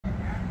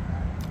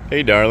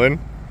Hey, darling.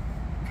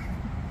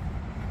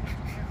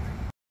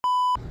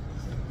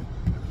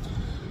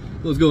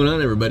 What's going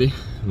on, everybody?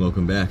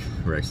 Welcome back.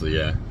 We're actually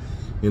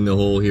in the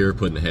hole here,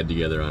 putting the head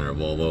together on our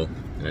Volvo.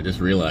 And I just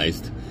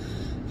realized,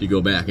 if you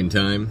go back in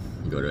time,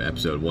 you go to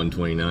episode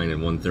 129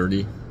 and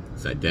 130,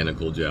 it's an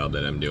identical job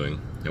that I'm doing.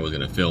 I was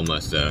going to film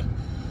us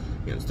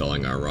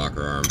installing our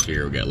rocker arms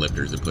here. We got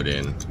lifters to put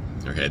in.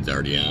 Our head's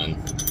already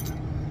on.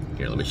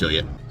 Here, let me show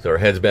you. So our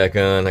head's back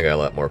on. I got a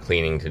lot more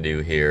cleaning to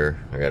do here.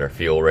 I got our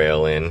fuel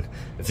rail in.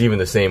 It's even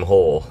the same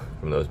hole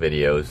from those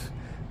videos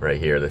right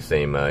here, the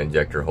same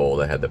injector hole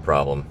that had the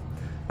problem.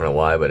 I don't know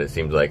why, but it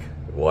seems like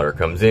water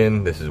comes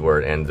in, this is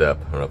where it ends up.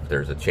 I don't know if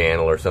there's a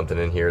channel or something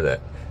in here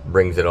that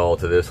brings it all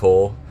to this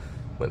hole,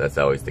 but that's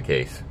always the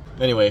case.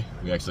 Anyway,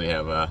 we actually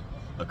have a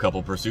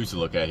couple pursuits to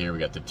look at here. We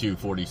got the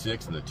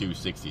 246 and the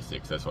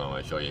 266. That's what I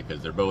want to show you,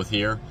 because they're both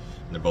here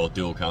and they're both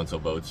dual console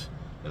boats,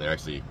 and they're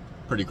actually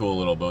pretty cool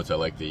little boats. I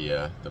like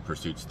the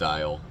pursuit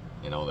style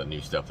and all the new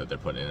stuff that they're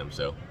putting in them.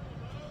 So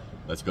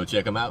let's go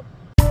check them out.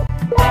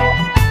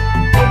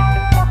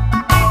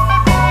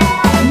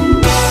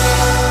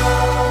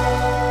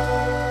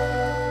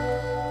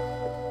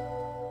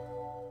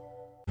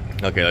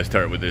 Okay, let's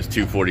start with this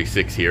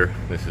 246 here.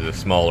 This is the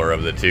smaller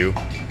of the two.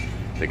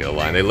 Take a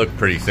line. They look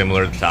pretty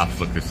similar. The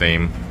tops look the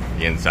same.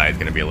 The inside's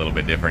going to be a little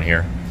bit different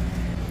here.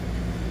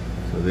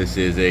 So this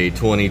is a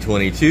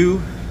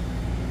 2022.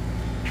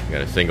 Got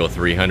a single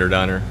 300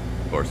 on her.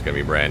 Of course, it's going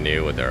to be brand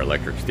new with our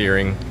electric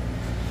steering.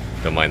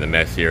 Don't mind the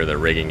mess here. They're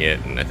rigging it,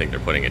 and I think they're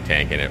putting a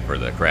tank in it for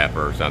the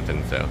crapper or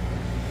something. So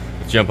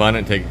let's jump on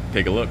it and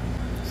take a look.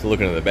 So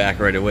looking at the back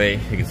right away,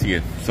 you can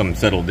see some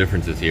subtle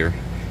differences here.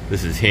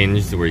 This is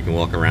hinged where you can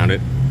walk around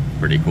it.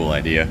 Pretty cool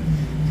idea.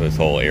 So this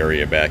whole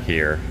area back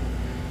here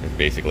is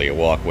basically a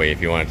walkway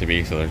if you want it to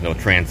be, so there's no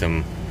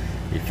transom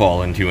you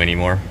fall into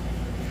anymore.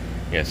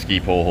 You got a ski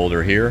pole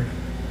holder here.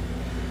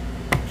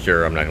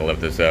 Sure, I'm not gonna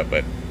lift this up,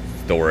 but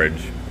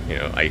storage,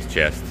 ice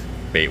chest,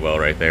 bait well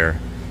right there.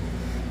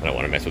 I don't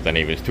want to mess with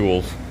any of his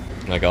tools.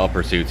 Like all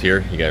pursuits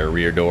here, you got a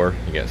rear door,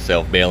 you got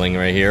self-bailing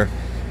right here,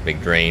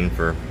 big drain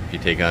for if you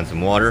take on some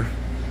water.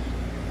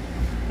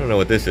 I don't know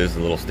what this is, a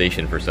little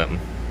station for something.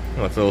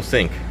 Oh, it's a little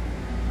sink.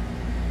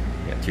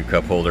 You got two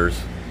cup holders,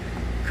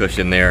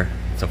 cushion there.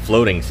 It's a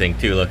floating sink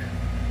too, look.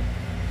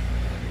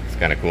 It's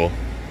kind of cool.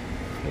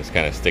 This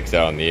kind of sticks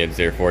out on the edge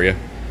there for you.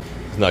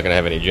 It's not going to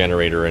have any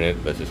generator in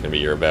it. That's just going to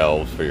be your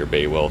valves for your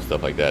bay well,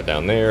 stuff like that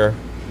down there.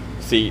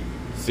 Seat.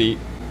 You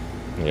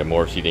have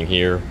more seating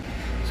here.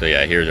 So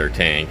yeah, here's our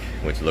tank,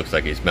 which looks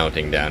like he's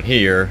mounting down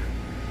here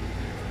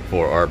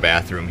for our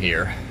bathroom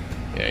here.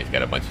 Yeah, he's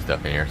got a bunch of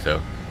stuff in here. So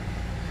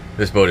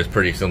this boat is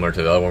pretty similar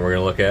to the other one we're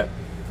going to look at.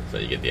 So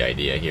you get the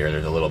idea here.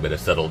 There's a little bit of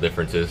subtle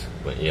differences,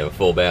 but you have a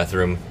full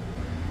bathroom.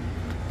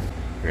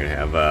 We're going to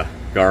have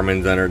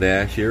Garmin's on our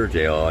dash here,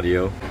 JL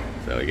Audio.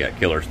 So you got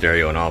killer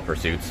stereo in all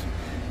pursuits.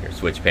 Your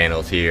switch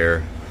panels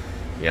here,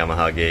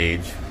 Yamaha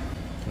gauge.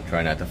 I'll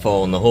try not to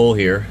fall in the hole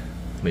here,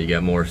 but you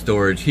got more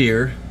storage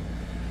here,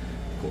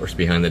 of course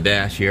behind the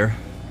dash here,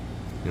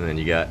 and then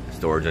you got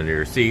storage under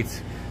your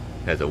seats.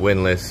 Has a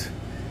windlass,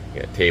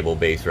 you got table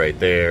base right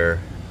there,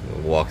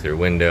 walk-through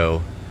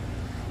window,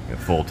 you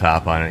got full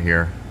top on it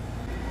here.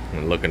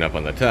 And looking up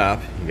on the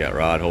top, you got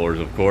rod holders,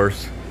 of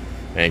course,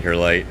 anchor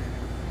light,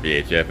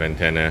 VHF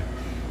antenna,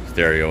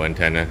 stereo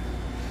antenna.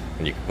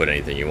 And you can put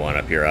anything you want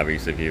up here,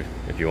 obviously,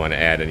 if you want to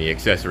add any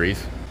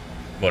accessories.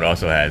 But it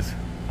also has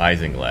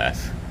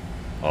isinglass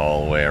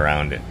all the way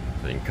around it,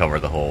 so you can cover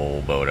the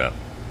whole boat up,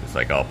 just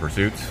like all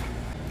pursuits.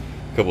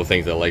 A couple of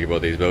things I like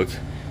about these boats: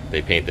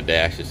 they paint the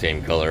dash the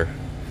same color,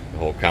 the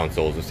whole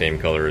console is the same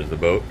color as the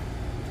boat.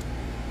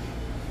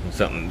 And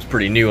something that's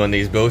pretty new on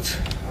these boats: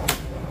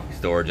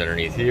 storage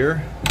underneath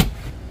here,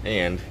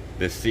 and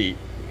this seat.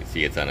 You can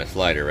see it's on a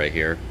slider right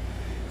here.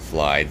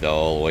 Slides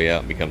all the way out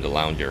and becomes a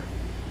lounger.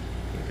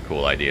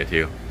 Cool idea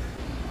too.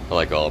 I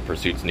like all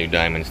Pursuit's new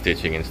diamond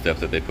stitching and stuff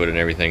that they put in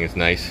everything. It's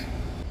nice.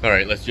 All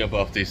right, let's jump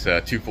off this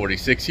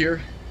 246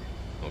 here.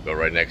 We'll go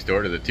right next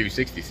door to the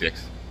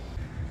 266.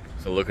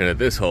 So looking at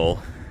this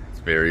hull,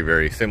 it's very,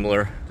 very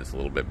similar, just a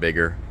little bit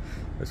bigger.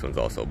 This one's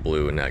also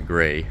blue and not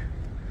gray,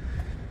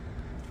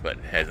 but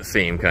it has the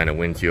same kind of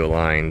windshield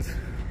lines,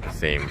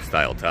 same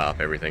style top,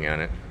 everything on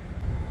it.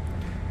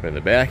 But in the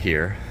back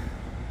here,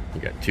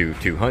 you got two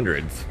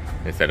 200s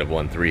instead of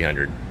one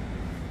 300.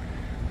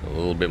 A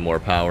little bit more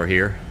power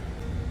here.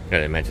 I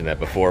didn't mention that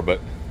before,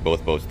 but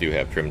both boats do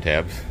have trim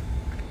tabs.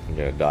 You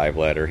got a dive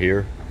ladder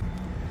here.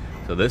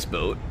 So this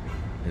boat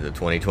is a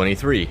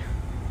 2023.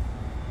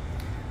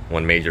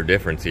 One major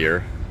difference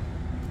here: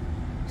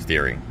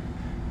 steering.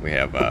 We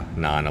have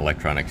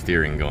non-electronic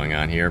steering going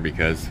on here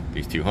because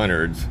these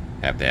 200s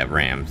have to have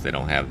rams. They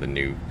don't have the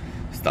new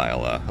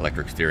style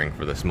electric steering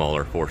for the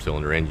smaller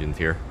 4-cylinder engines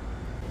here.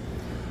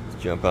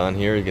 Let's jump on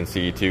here. You can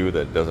see too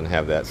that it doesn't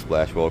have that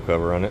splash wall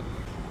cover on it.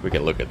 We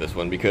can look at this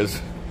one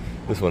because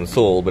this one's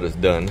sold, but it's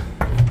done.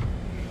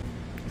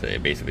 So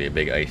basically a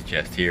big ice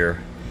chest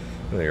here.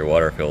 Your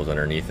water fills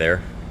underneath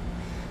there.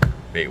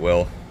 Bait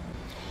well.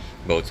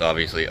 Boat's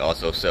obviously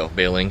also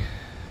self-bailing.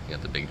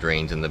 got the big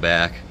drains in the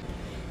back.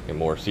 And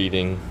more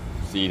seating,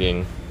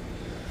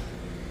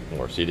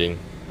 more seating,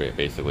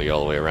 basically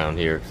all the way around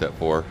here except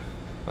for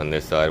on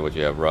this side, which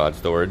you have rod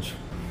storage.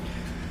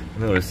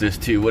 Notice this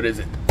too, what is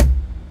it?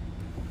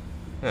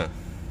 Huh,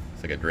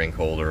 it's like a drink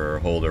holder or a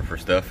holder for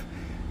stuff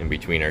in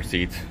between our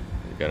seats.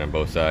 We've got on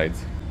both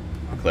sides.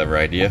 Clever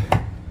idea.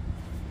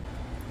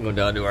 Go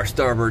down to our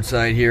starboard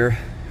side here.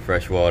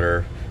 Fresh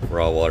water,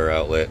 raw water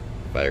outlet,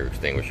 fire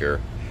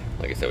extinguisher.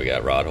 Like I said, we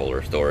got rod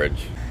holder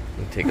storage.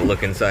 We'll take a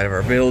look inside of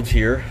our bilge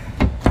here.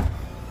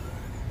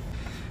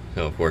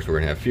 So of course we're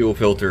gonna have fuel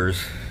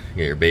filters. You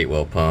got your bait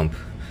well pump.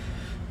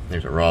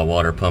 There's a raw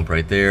water pump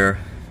right there.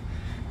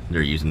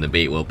 They're using the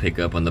bait well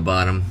pickup on the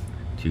bottom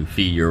to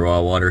feed your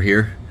raw water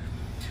here.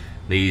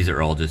 These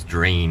are all just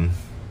drains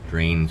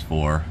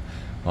for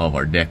all of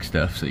our deck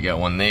stuff. So you got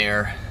one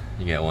there,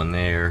 you got one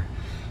there,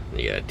 and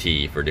you got a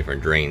T for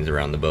different drains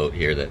around the boat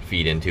here that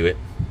feed into it.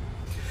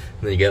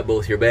 And then you got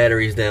both your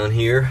batteries down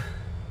here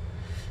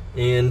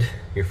and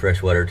your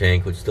freshwater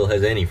tank, which still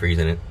has antifreeze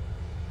in it.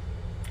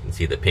 You can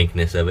see the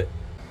pinkness of it.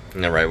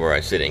 And then right where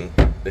I'm sitting,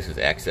 this is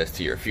access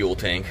to your fuel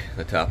tank,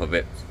 the top of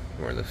it,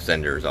 where the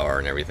senders are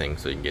and everything,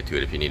 so you can get to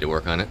it if you need to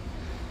work on it.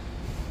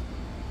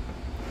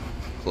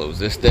 Close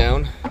this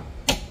down.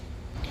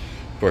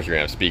 Of course you're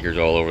gonna have speakers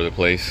all over the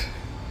place.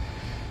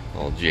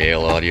 All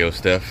JL audio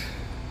stuff.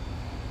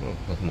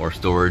 With more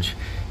storage.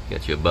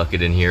 Got you a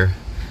bucket in here.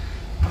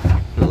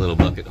 A little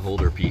bucket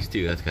holder piece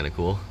too, that's kinda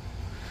cool.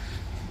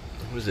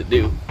 What does it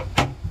do?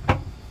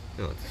 Oh,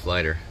 it's a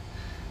slider.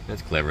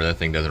 That's clever, that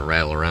thing doesn't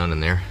rattle around in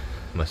there.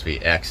 Must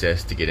be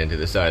access to get into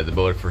the side of the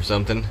boat for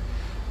something.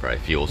 Probably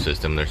fuel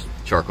system, there's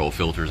charcoal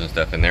filters and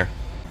stuff in there.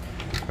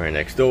 Right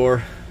next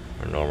door,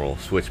 our normal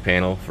switch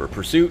panel for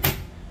pursuit.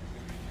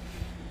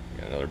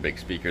 Got another big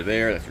speaker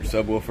there, that's your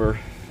subwoofer.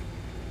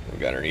 We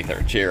got underneath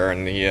our chair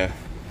on the,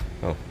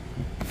 oh,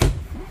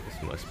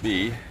 this must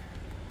be,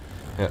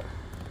 yeah,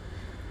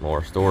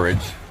 more storage.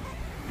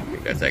 I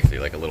think that's actually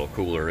like a little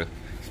cooler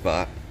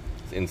spot.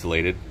 It's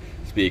insulated.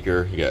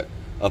 Speaker, you got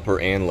upper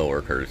and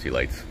lower courtesy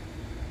lights,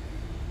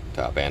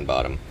 top and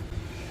bottom.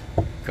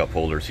 Cup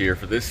holders here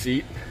for this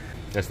seat.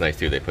 That's nice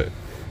too, they put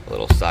a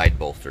little side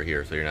bolster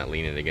here so you're not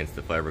leaning against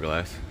the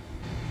fiberglass.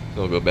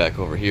 So we'll go back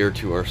over here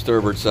to our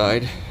starboard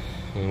side,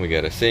 and we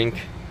got a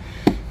sink,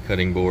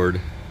 cutting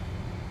board,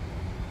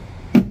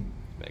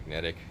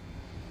 magnetic.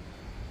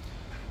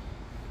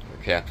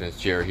 Our captain's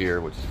chair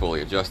here, which is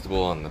fully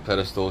adjustable on the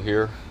pedestal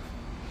here.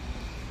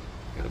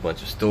 Got a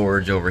bunch of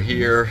storage over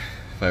here,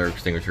 fire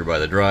extinguisher by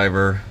the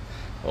driver,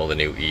 all the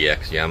new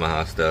EX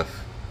Yamaha stuff.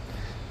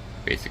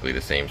 Basically the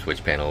same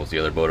switch panel as the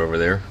other boat over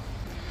there.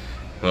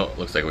 Well,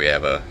 looks like we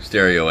have a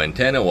stereo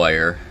antenna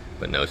wire,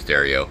 but no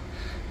stereo.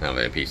 That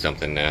might be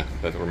something that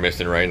we're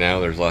missing right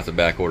now. There's lots of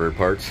back-ordered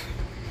parts.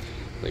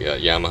 We got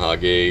Yamaha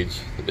gauge,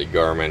 the big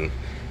Garmin.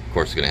 Of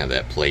course, it's gonna have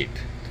that plate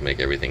to make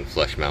everything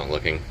flush mount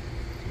looking.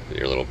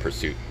 Your little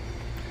Pursuit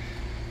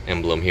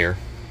emblem here.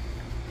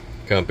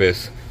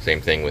 Compass, same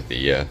thing with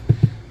the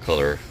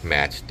color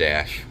match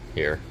dash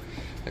here.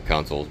 The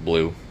console's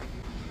blue.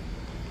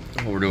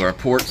 Over to our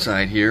port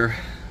side here.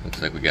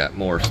 Looks like we got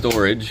more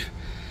storage.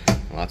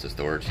 Lots of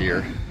storage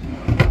here.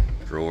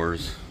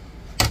 Drawers.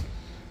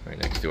 Right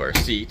next to our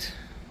seat.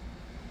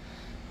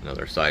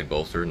 Another side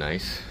bolster,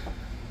 nice.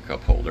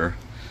 Cup holder.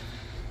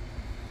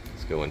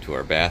 Let's go into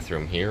our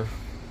bathroom here.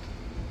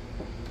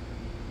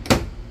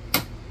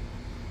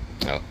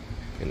 Oh,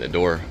 in the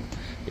door,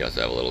 you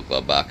also have a little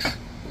glove box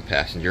for the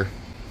passenger.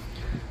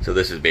 So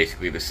this is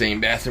basically the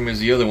same bathroom as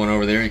the other one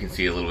over there. You can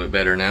see a little bit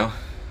better now.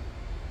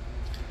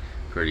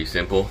 Pretty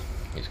simple.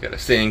 You just got a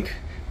sink,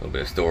 a little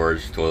bit of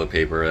storage, toilet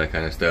paper, that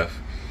kind of stuff,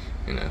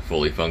 and a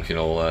fully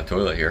functional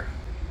toilet here.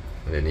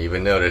 I didn't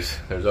even notice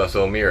there's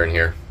also a mirror in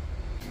here.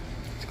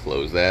 Let's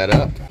close that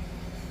up.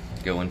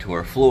 Go into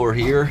our floor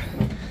here,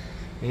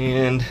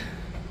 and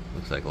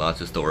looks like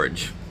lots of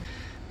storage.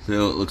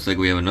 So it looks like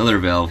we have another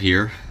valve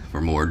here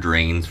for more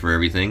drains for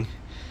everything,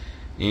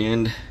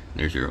 and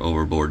there's your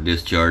overboard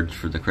discharge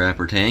for the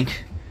crapper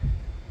tank.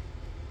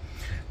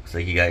 Looks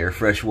like you got your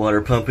fresh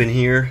water pump in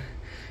here.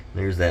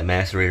 There's that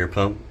macerator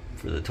pump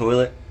for the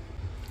toilet.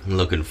 And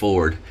looking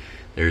forward,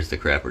 there's the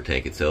crapper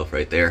tank itself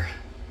right there,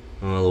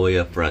 all the way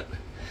up front.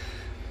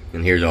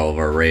 And here's all of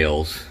our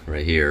rails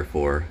right here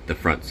for the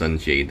front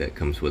sunshade that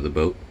comes with the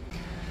boat.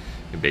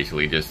 You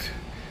basically just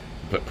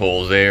put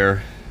poles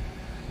there,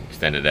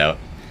 extend it out.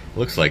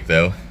 Looks like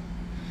though,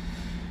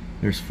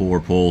 there's 4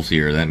 poles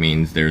here. That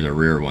means there's a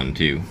rear one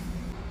too.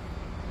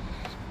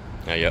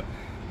 Yep.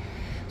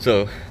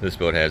 So this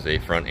boat has a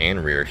front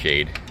and rear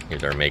shade.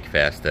 Here's our make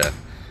fast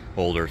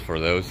holders for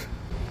those.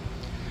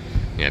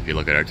 Yeah, if you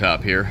look at our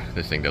top here,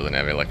 this thing doesn't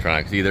have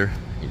electronics either.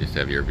 You just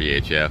have your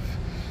VHF,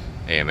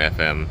 AM,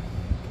 FM,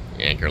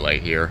 anchor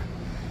light here.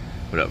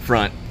 But up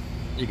front,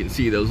 you can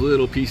see those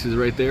little pieces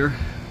right there.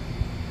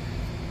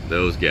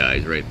 Those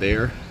guys right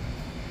there.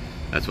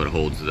 That's what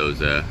holds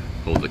those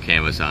holds the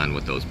canvas on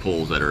with those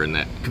poles that are in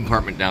that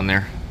compartment down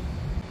there.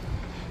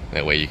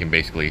 That way you can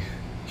basically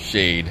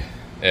shade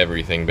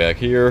everything back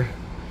here.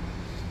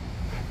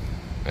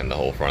 and the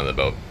whole front of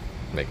the boat.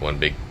 Make one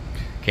big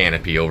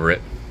canopy over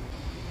it.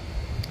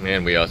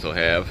 And we also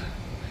have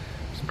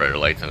spreader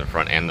lights on the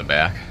front and the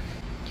back.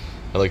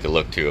 I like the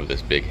look too of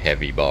this big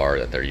heavy bar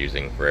that they're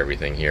using for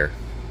everything here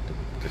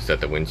to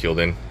set the windshield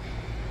in.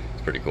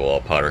 It's pretty cool,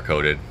 all powder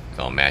coated. It's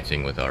all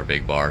matching with our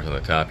big bars on the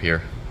top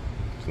here.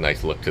 It's a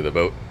nice look to the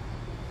boat.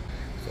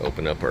 Let's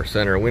open up our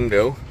center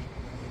window.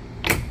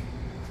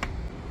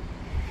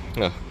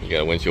 Oh, you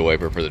got a windshield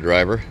wiper for the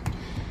driver.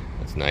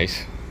 That's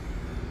nice.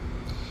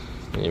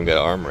 And you've got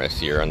armrests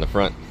here on the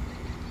front.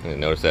 I didn't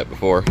notice that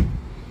before.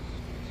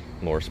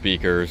 More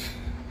speakers.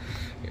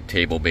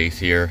 Table base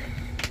here.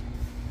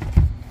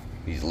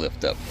 These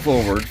lift up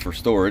forward for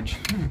storage.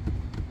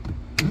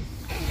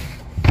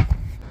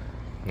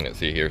 You can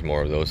see here's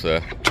more of those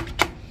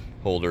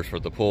holders for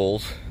the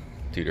poles.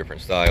 Two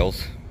different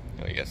styles.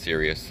 You got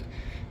Sirius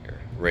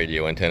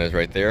radio antennas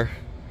right there.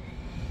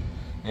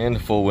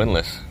 And full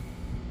windlass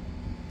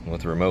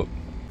with remote.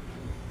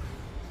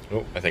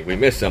 Oh, I think we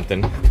missed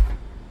something.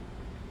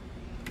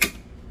 Let's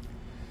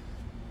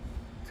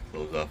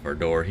close off our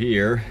door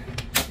here.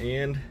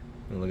 And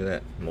look at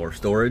that, more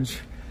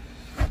storage.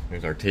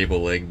 There's our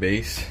table leg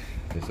base.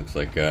 This looks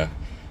like, oh,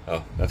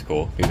 that's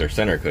cool. These are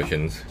center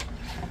cushions.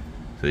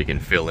 So you can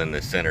fill in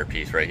this center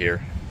piece right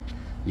here.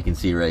 You can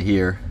see right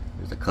here,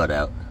 there's a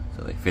cutout.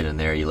 So they fit in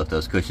there. You lift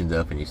those cushions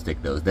up and you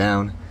stick those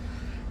down.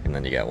 And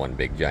then you got one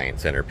big giant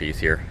center piece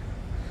here.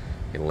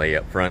 You can lay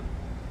up front.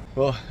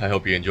 Well, I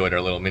hope you enjoyed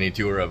our little mini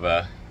tour of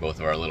both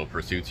of our little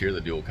pursuits here,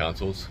 the dual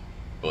consoles.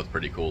 Both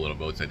pretty cool little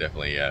boats. I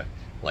definitely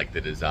like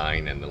the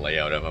design and the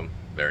layout of them.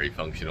 Very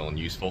functional and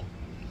useful.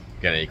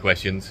 Got any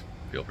questions?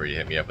 Feel free to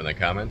hit me up in the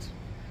comments.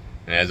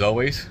 And as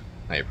always,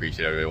 I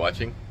appreciate everybody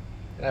watching,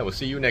 and I will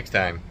see you next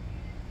time.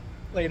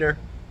 Later.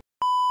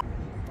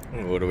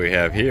 What do we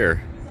have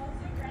here?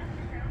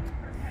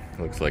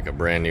 Looks like a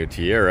brand new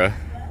Tierra,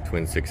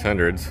 twin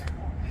 600s.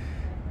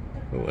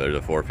 Oh, there's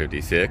a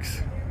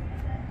 456.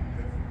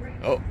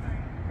 Oh,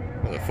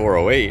 there's a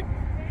 408.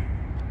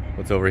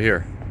 What's over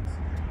here?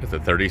 It's a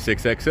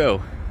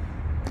 36XO.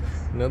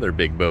 Another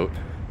big boat.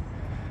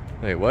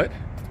 Wait, what?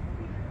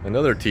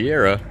 Another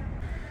Tierra.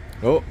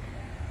 Oh,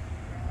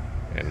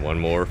 and one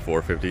more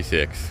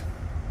 456.